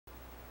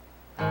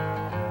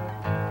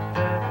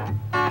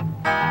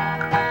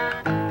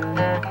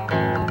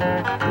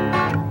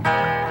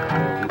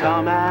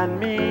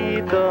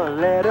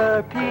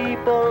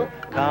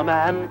Come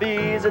and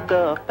visit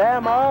the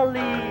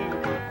family.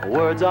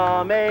 Words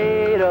are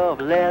made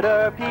of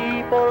letter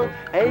people.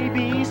 A,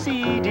 B,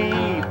 C,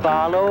 D,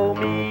 follow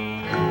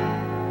me.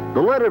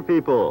 The Letter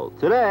People.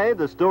 Today,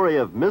 the story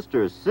of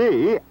Mr.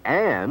 C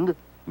and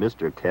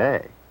Mr.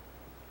 K.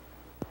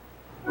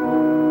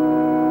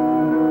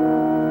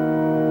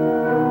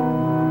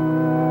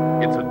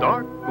 It's a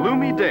dark,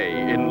 gloomy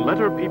day in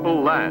Letter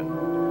People land.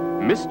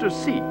 Mr.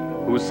 C,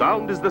 whose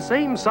sound is the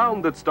same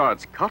sound that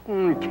starts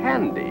cotton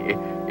candy,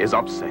 is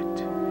upset.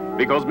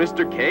 Because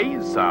Mr.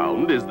 K's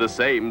sound is the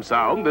same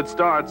sound that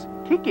starts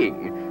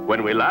kicking.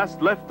 When we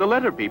last left the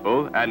Letter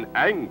People, an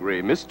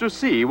angry Mr.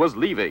 C was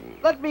leaving.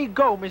 Let me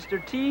go,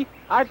 Mr. T.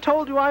 I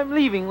told you I'm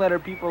leaving Letter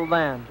People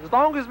land. As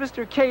long as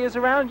Mr. K is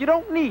around, you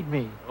don't need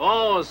me.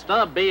 Oh,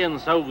 stop being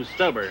so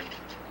stubborn.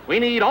 We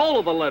need all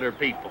of the Letter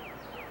People.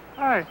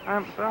 Hi,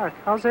 I'm back.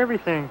 How's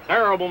everything?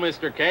 Terrible,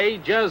 Mr. K,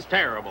 just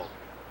terrible.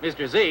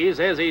 Mr. Z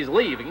says he's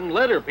leaving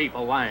Letter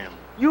People land.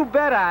 You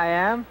bet I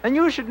am. And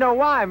you should know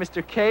why,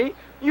 Mr. K.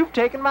 You've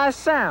taken my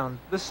sound,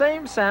 the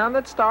same sound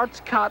that starts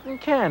cotton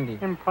candy.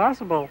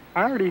 Impossible.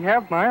 I already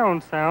have my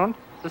own sound,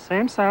 the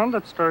same sound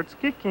that starts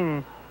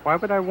kicking. Why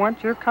would I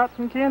want your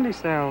cotton candy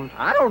sound?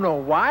 I don't know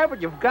why,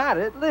 but you've got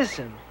it.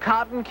 Listen,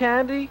 cotton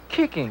candy,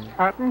 kicking.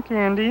 Cotton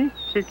candy,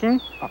 kicking.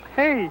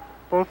 Hey,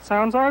 both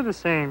sounds are the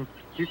same.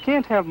 You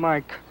can't have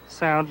my k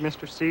sound,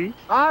 Mr. C.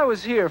 I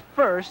was here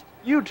first.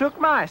 You took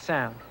my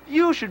sound.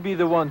 You should be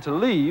the one to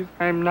leave.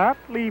 I'm not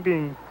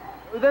leaving.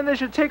 Then they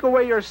should take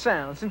away your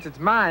sound, since it's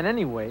mine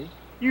anyway.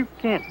 You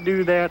can't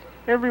do that.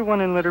 Everyone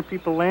in Letter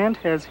People land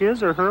has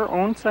his or her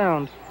own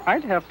sound.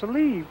 I'd have to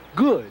leave.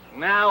 Good.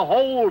 Now,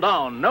 hold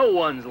on. No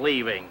one's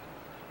leaving.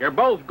 You're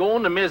both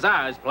going to Miss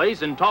I's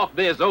place and talk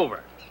this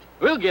over.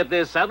 We'll get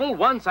this settled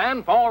once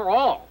and for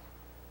all.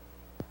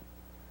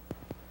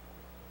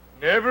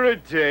 Never a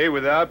day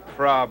without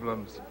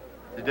problems.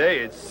 Today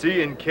it's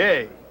C and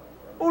K.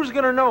 Who's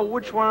gonna know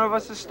which one of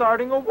us is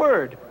starting a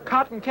word?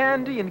 Cotton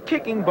candy and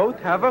kicking both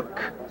have a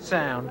k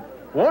sound.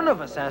 One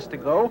of us has to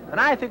go, and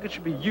I think it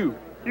should be you.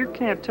 You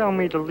can't tell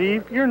me to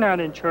leave. You're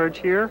not in charge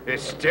here.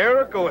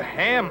 Hysterical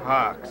ham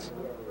hocks.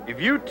 If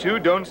you two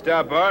don't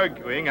stop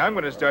arguing, I'm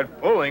gonna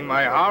start pulling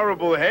my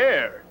horrible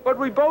hair. But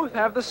we both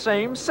have the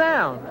same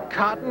sound.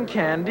 Cotton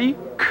candy,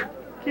 k.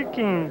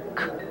 Kicking.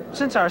 K.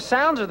 Since our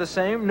sounds are the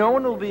same, no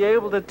one will be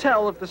able to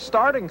tell if the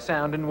starting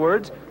sound in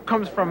words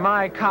comes from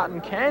my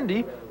cotton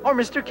candy or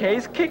Mr.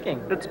 K's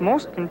kicking. It's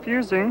most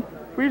confusing.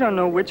 We don't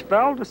know which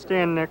vowel to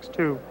stand next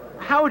to.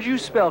 How would you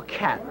spell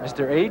cat,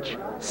 Mr. H?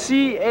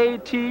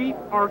 C-A-T?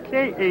 Or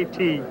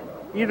K-A-T.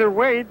 Either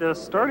way, the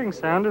starting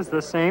sound is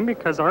the same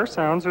because our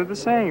sounds are the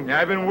same.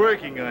 I've been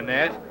working on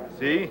that.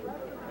 See?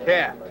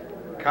 Cat.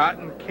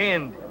 Cotton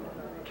candy.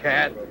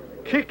 Cat.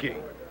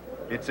 Kicking.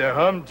 It's a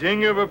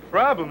humding of a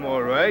problem,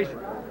 all right.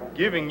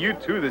 Giving you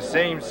two the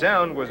same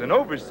sound was an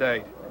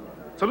oversight.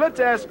 So let's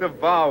ask the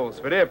vowels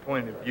for their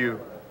point of view.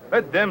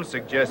 Let them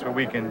suggest what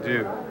we can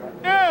do.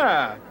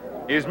 Ah,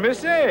 here's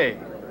Miss A.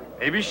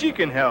 Maybe she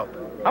can help.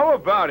 How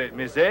about it,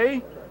 Miss A?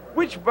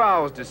 Which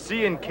vowels do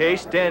C and K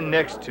stand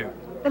next to?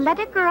 The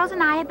Letter Girls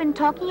and I have been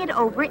talking it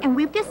over, and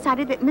we've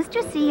decided that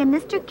Mr. C and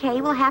Mr.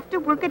 K will have to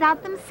work it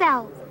out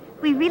themselves.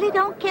 We really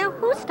don't care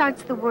who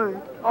starts the word.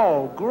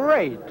 Oh,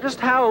 great. Just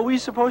how are we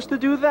supposed to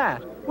do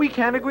that? We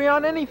can't agree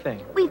on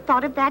anything. We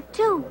thought of that,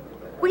 too.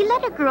 We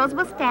Letter Girls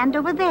will stand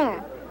over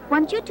there.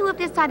 Once you two have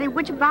decided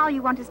which vowel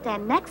you want to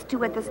stand next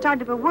to at the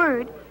start of a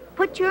word,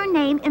 put your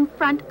name in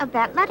front of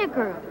that letter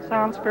girl.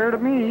 Sounds fair to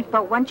me.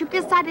 But once you've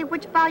decided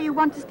which vowel you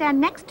want to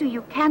stand next to,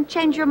 you can't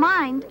change your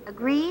mind.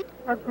 Agreed?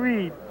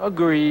 Agreed.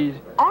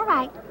 Agreed. All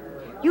right.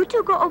 You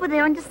two go over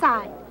there and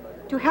decide.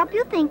 To help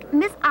you think,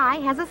 Miss I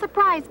has a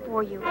surprise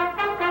for you.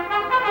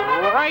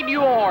 Right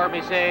you are,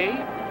 Miss A.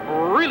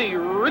 Really,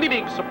 really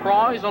big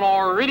surprise on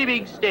our really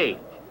big stage.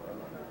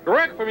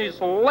 Direct from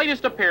his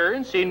latest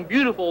appearance in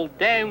beautiful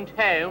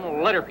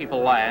downtown Letter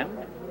People land,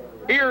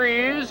 here he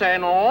is,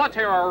 and let's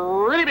hear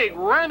a really big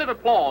round of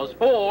applause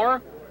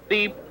for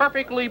the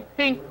perfectly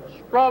pink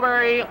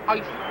strawberry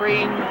ice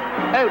cream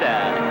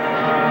soda.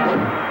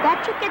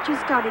 That should get you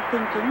started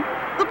thinking.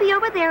 We'll be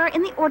over there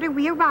in the order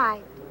we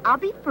arrived. I'll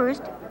be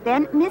first,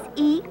 then Miss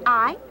E,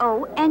 I,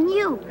 O, and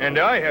you. And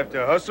I have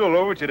to hustle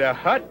over to the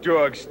hot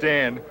dog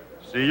stand.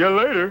 See you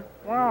later.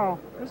 Wow,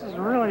 this is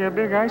really a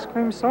big ice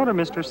cream soda,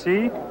 Mr.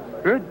 C.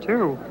 Good,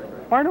 too.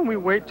 Why don't we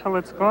wait till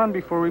it's gone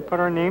before we put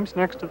our names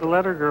next to the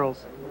letter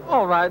girls?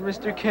 All right,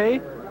 Mr.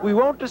 K. We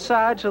won't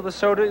decide till the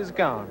soda is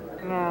gone.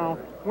 Now,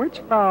 which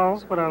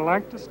vowels would I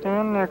like to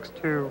stand next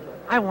to?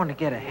 I want to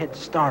get a head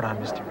start on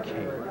Mr. K.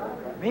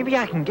 Maybe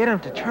I can get him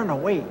to turn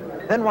away.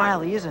 Then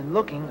while he isn't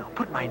looking, I'll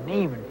put my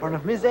name in front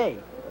of Miss A.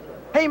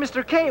 Hey,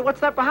 Mr. K, what's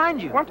that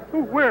behind you? What?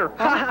 Who? Where?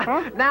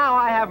 Huh? Now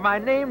I have my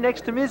name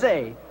next to Miss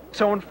A.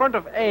 So in front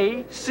of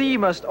A, C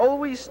must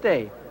always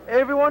stay.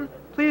 Everyone,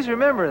 please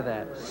remember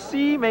that.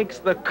 C makes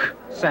the k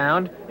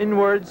sound in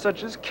words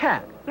such as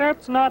cat.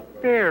 That's not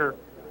fair.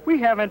 We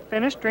haven't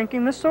finished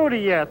drinking the soda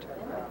yet.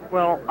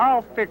 Well,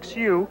 I'll fix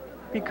you.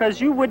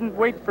 Because you wouldn't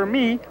wait for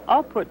me,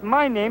 I'll put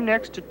my name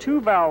next to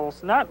 2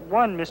 vowels, not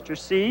 1, Mr.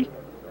 C.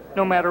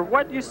 No matter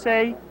what you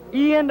say,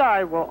 E and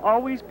I will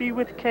always be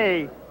with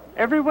K.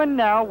 Everyone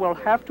now will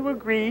have to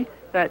agree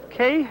that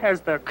K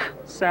has the K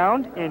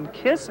sound in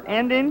kiss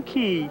and in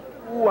key.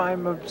 Ooh,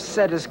 I'm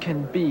upset as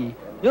can be.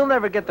 You'll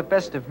never get the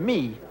best of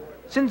me.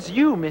 Since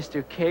you,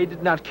 Mr. K,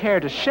 did not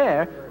care to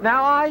share,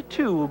 now I,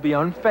 too, will be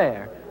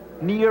unfair.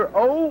 Near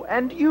O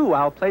and U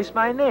I'll place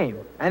my name,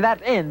 and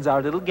that ends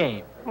our little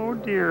game. Oh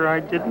dear, I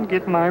didn't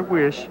get my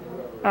wish.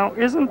 Now,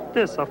 isn't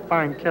this a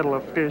fine kettle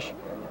of fish?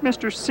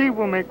 Mr. C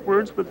will make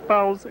words with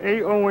vowels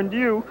A, O, and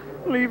U,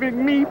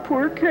 leaving me,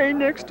 poor K,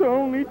 next to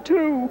only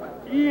 2,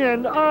 E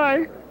and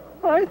I.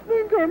 I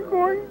think I'm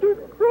going to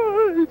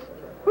cry.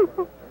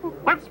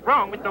 What's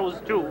wrong with those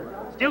two?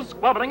 Still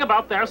squabbling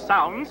about their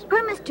sounds?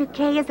 Poor Mr.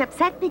 K is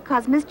upset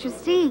because Mr.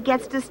 C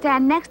gets to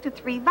stand next to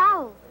 3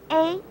 vowels,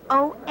 A,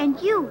 O, and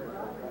U,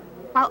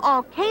 while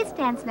all K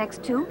stands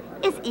next to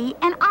is E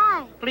and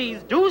I.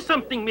 Please do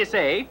something, Miss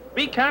A.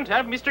 We can't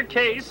have Mr.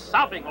 K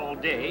sobbing all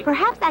day.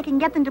 Perhaps I can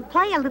get them to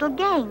play a little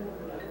game.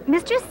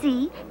 Mr.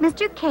 C,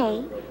 Mr.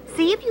 K,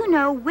 see if you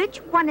know which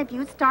one of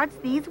you starts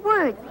these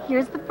words.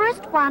 Here's the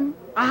first one.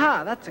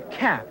 Aha, that's a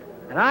cap.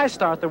 And I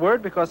start the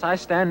word because I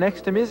stand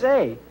next to Miss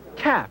A.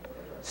 Cap.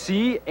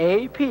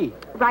 C-A-P.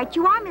 Right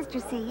you are,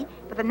 Mr. C,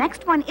 but the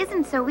next one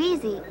isn't so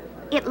easy.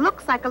 It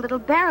looks like a little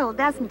barrel,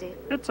 doesn't it?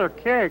 It's a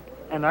keg,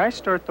 and I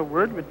start the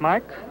word with my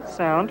K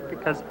sound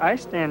because I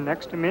stand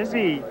next to Ms.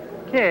 E.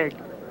 Keg.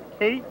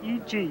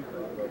 K-E-G.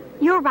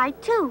 You're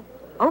right, too.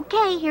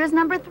 Okay, here's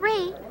number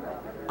 3.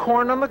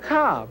 Corn on the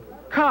cob.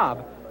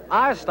 Cob.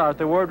 I start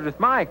the word with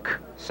my K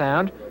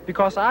sound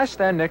because I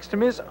stand next to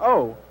Miss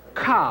O.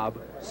 Cob.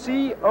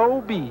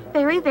 C-O-B.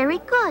 Very, very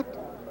good.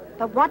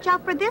 But watch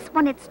out for this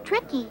one, it's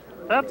tricky.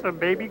 That's a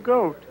baby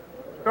goat.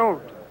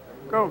 Goat.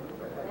 Goat.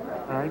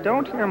 I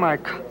don't hear my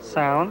K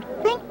sound.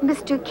 Think,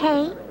 Mr.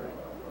 K.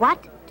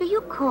 What do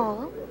you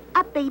call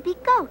a baby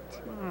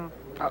goat?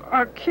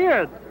 A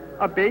kid.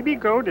 A baby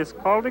goat is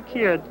called a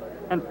kid,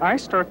 and I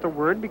start the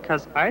word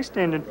because I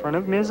stand in front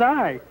of Ms.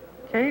 I.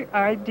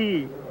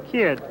 K-I-D.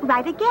 Kid.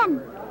 Right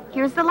again.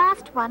 Here's the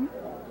last one.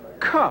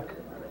 Cup.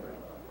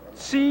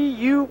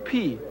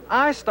 C-U-P.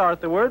 I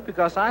start the word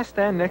because I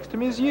stand next to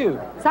Miss U.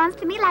 Sounds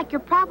to me like your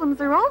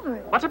problems are over.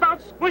 What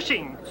about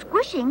squishing?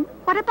 Squishing?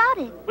 What about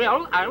it?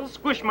 Well, I'll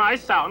squish my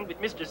sound with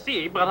Mr.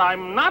 C, but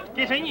I'm not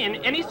getting in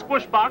any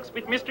squish box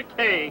with Mr.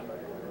 K.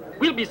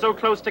 We'll be so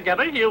close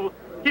together, he'll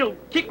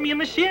kick me in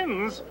the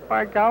shins.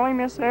 By golly,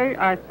 Miss A,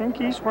 I think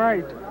he's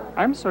right.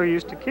 I'm so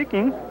used to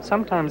kicking,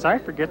 sometimes I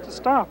forget to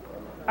stop.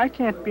 I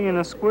can't be in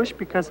a squish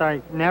because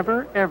I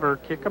never, ever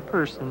kick a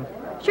person.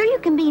 Sure you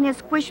can be in a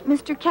squish,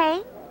 Mr.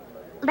 K.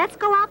 Let's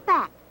go out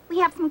back. We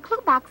have some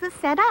clue boxes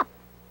set up.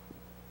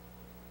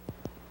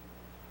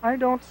 I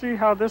don't see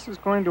how this is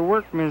going to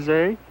work, Ms.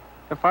 A.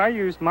 If I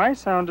use my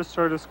sound to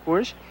start a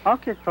squish, I'll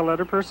kick the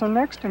letter person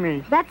next to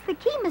me. That's the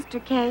key, Mr.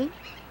 K.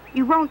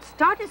 You won't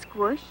start a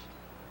squish.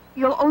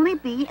 You'll only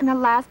be in the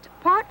last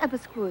part of a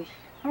squish.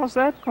 How's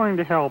that going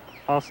to help?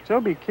 I'll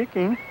still be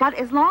kicking. But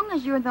as long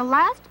as you're in the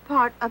last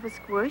part of a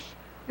squish,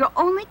 you'll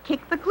only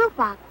kick the clue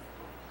box,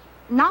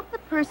 not the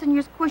person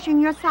you're squishing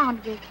your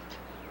sound with.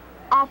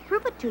 I'll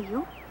prove it to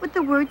you with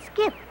the word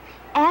skip.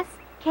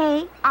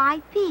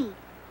 S-K-I-P.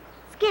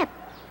 Skip.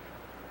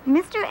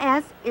 Mr.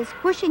 S is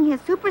squishing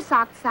his super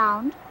sock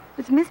sound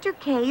with Mr.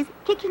 K's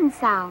kicking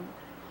sound.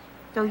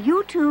 So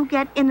you two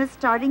get in the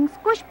starting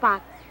squish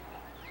box.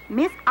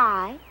 Miss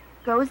I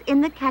goes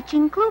in the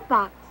catching clue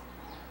box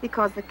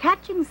because the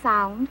catching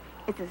sound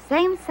is the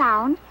same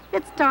sound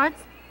that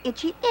starts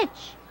itchy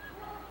itch.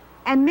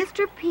 And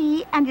Mr.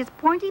 P and his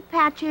pointy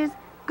patches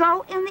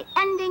go in the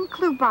ending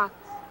clue box.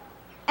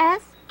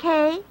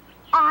 S-K-I-P.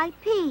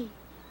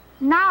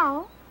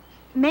 Now,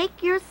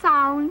 make your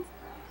sounds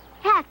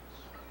catch.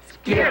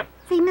 Skip.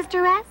 See,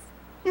 Mr. S?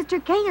 Mr.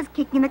 K is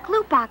kicking the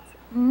clue box,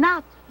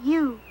 not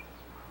you.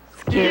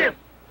 Skip.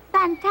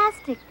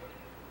 Fantastic.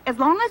 As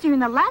long as you're in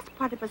the last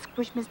part of a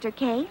squish, Mr.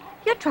 K,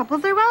 your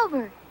troubles are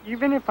over.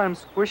 Even if I'm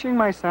squishing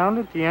my sound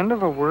at the end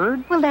of a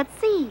word? Well, let's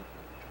see.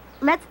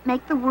 Let's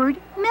make the word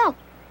milk.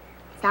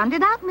 Sound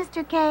it out,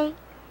 Mr. K.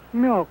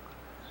 Milk.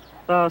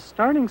 The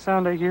starting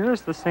sound I hear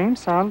is the same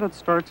sound that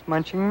starts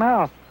munching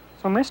mouth.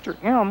 So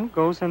Mr. M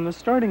goes in the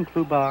starting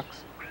clue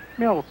box.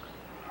 Milk.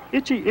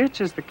 Itchy itch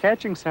is the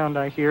catching sound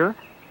I hear.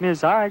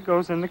 Ms. I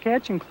goes in the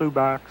catching clue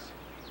box.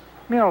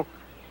 Milk.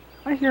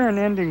 I hear an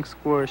ending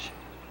squish.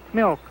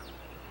 Milk.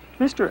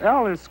 Mr.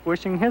 L is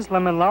squishing his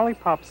lemon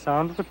lollipop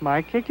sound with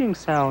my kicking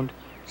sound.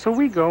 So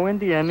we go in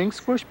the ending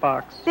squish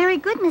box. Very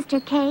good,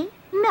 Mr. K.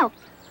 Milk.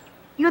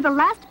 You're the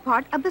last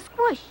part of the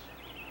squish.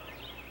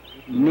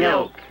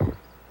 Milk.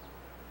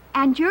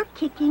 And you're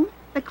kicking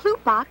the clue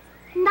box,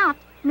 not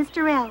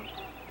Mr. L.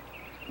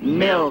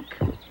 Milk.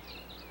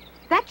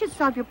 That should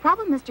solve your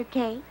problem, Mr.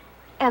 K.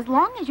 As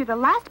long as you're the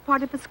last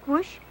part of a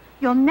squish,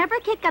 you'll never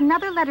kick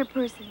another letter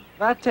person.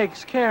 That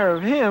takes care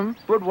of him,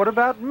 but what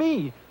about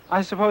me?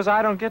 I suppose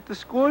I don't get the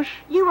squish?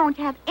 You won't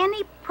have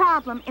any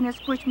problem in a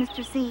squish,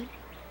 Mr. C.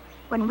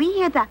 When we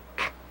hear the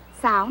k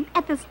sound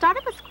at the start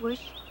of a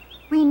squish,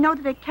 we know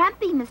that it can't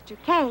be Mr.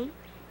 K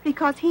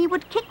because he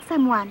would kick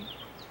someone.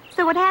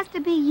 So it has to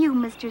be you,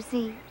 Mr.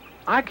 C.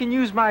 I can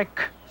use my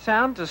k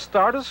sound to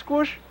start a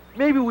squish?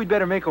 Maybe we'd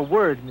better make a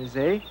word, Ms.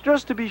 A,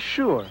 just to be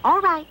sure.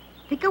 All right,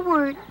 pick a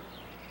word.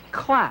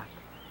 Clap.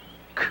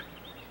 K,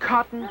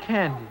 cotton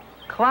candy.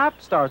 Clap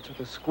starts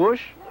with a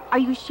squish. Are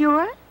you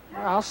sure?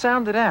 I'll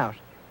sound it out.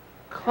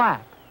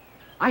 Clap.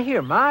 I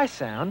hear my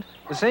sound,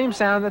 the same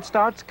sound that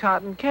starts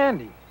cotton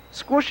candy,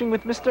 squishing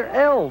with Mr.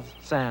 L's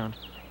sound,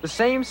 the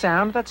same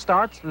sound that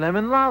starts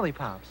lemon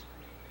lollipops.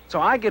 So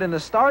I get in the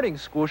starting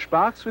squish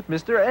box with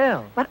Mr.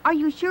 L. But are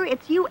you sure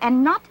it's you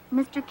and not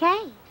Mr.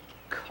 K?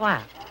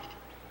 Clap.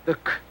 The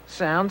k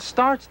sound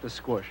starts the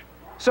squish.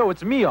 So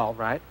it's me, all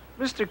right.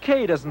 Mr.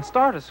 K doesn't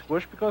start a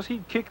squish because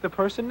he'd kick the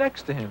person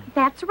next to him.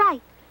 That's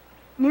right.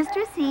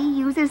 Mr. C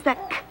uses the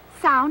k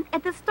sound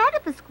at the start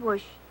of a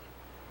squish.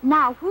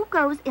 Now, who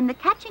goes in the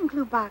catching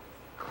clue box?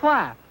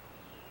 Clap.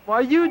 Why,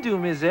 you do,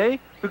 Ms. A,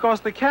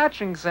 because the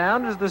catching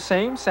sound is the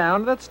same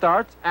sound that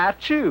starts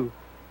at you.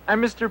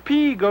 And Mr.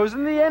 P goes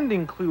in the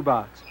ending clue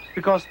box,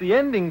 because the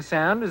ending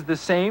sound is the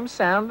same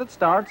sound that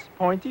starts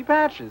pointy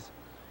patches.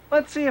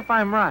 Let's see if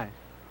I'm right.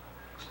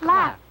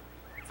 Clap.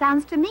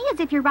 Sounds to me as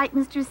if you're right,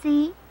 Mr.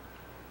 C.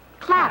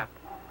 Clap.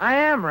 I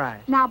am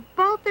right. Now,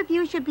 both of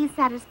you should be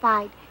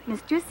satisfied.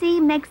 Mr. C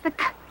makes the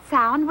k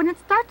sound when it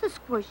starts a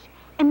squish,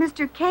 and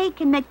Mr. K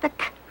can make the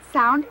k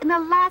sound in the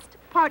last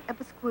part of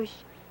a squish.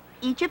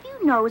 Each of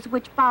you knows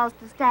which vowels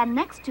to stand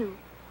next to.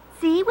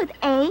 C with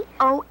A,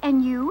 O,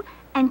 and U,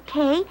 and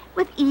K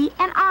with E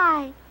and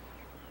I.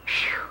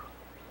 Phew.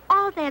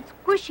 All that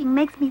squishing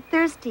makes me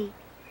thirsty.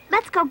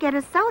 Let's go get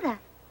a soda.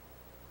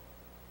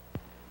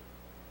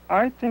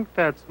 I think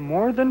that's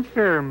more than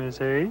fair, Ms.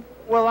 A.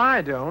 Well,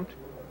 I don't.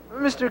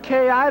 Mr.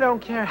 K, I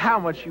don't care how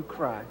much you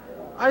cry.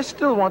 I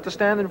still want to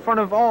stand in front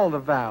of all the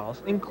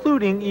vowels,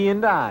 including E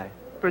and I.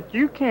 But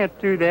you can't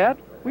do that.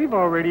 We've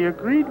already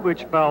agreed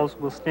which vowels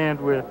we'll stand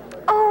with.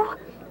 Oh,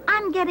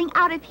 I'm getting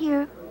out of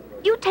here.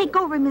 You take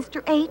over,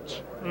 Mr.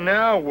 H.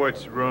 Now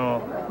what's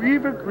wrong?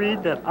 We've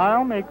agreed that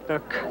I'll make the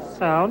k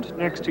sound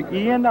next to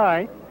E and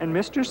I, and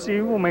Mr.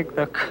 C will make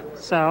the k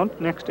sound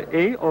next to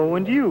A, O,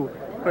 and U.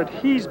 But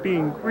he's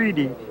being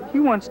greedy. He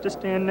wants to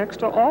stand next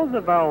to all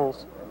the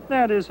vowels.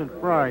 That isn't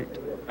right.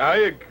 I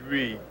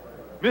agree.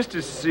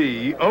 Mr.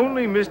 C,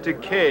 only Mr.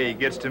 K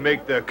gets to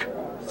make the k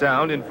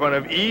sound in front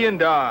of E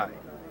and I.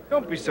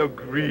 Don't be so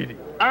greedy.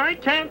 I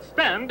can't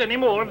stand any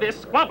more of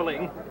this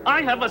squabbling.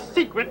 I have a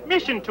secret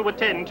mission to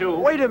attend to.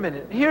 Wait a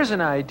minute. Here's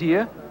an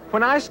idea.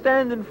 When I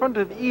stand in front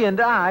of E and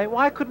I,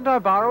 why couldn't I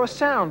borrow a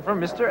sound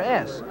from Mr.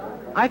 S?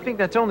 I think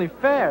that's only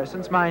fair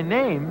since my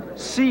name,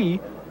 C,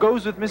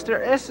 goes with Mr.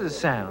 S's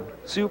sound,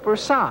 Super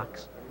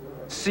Socks.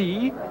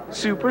 C,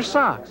 Super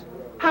Socks.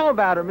 How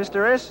about it,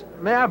 Mr. S?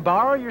 May I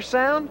borrow your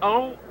sound?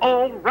 Oh,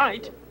 all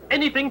right.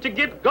 Anything to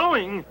get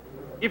going.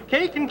 If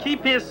K can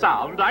keep his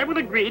sound, I will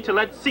agree to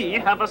let C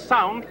have a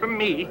sound from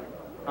me.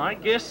 I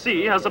guess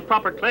C has a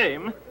proper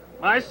claim.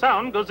 My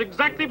sound goes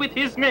exactly with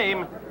his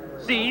name.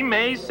 C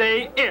may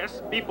say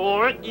S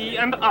before E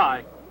and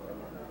I.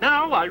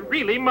 Now I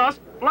really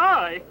must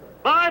fly.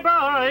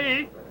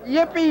 Bye-bye.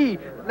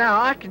 Yippee! Now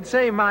I can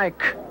say my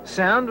k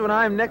sound when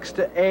I'm next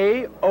to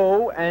A,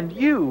 O, and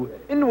U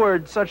in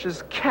words such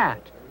as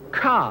cat,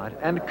 cod,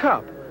 and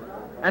cup.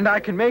 And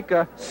I can make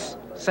a S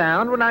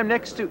sound when I'm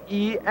next to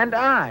E and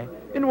I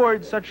in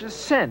words such as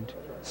scent,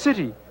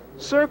 city,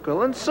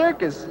 circle, and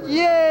circus.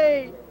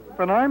 Yay!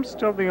 But I'm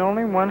still the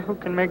only one who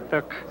can make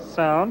the k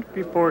sound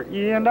before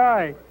E and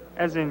I,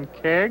 as in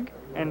keg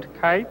and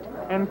kite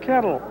and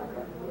kettle.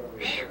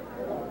 Phew.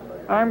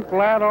 I'm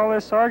glad all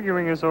this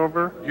arguing is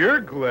over.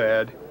 You're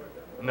glad?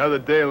 Another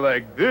day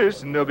like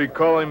this, and they'll be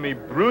calling me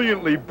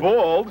brilliantly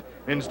bald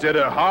instead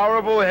of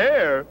horrible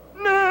hair.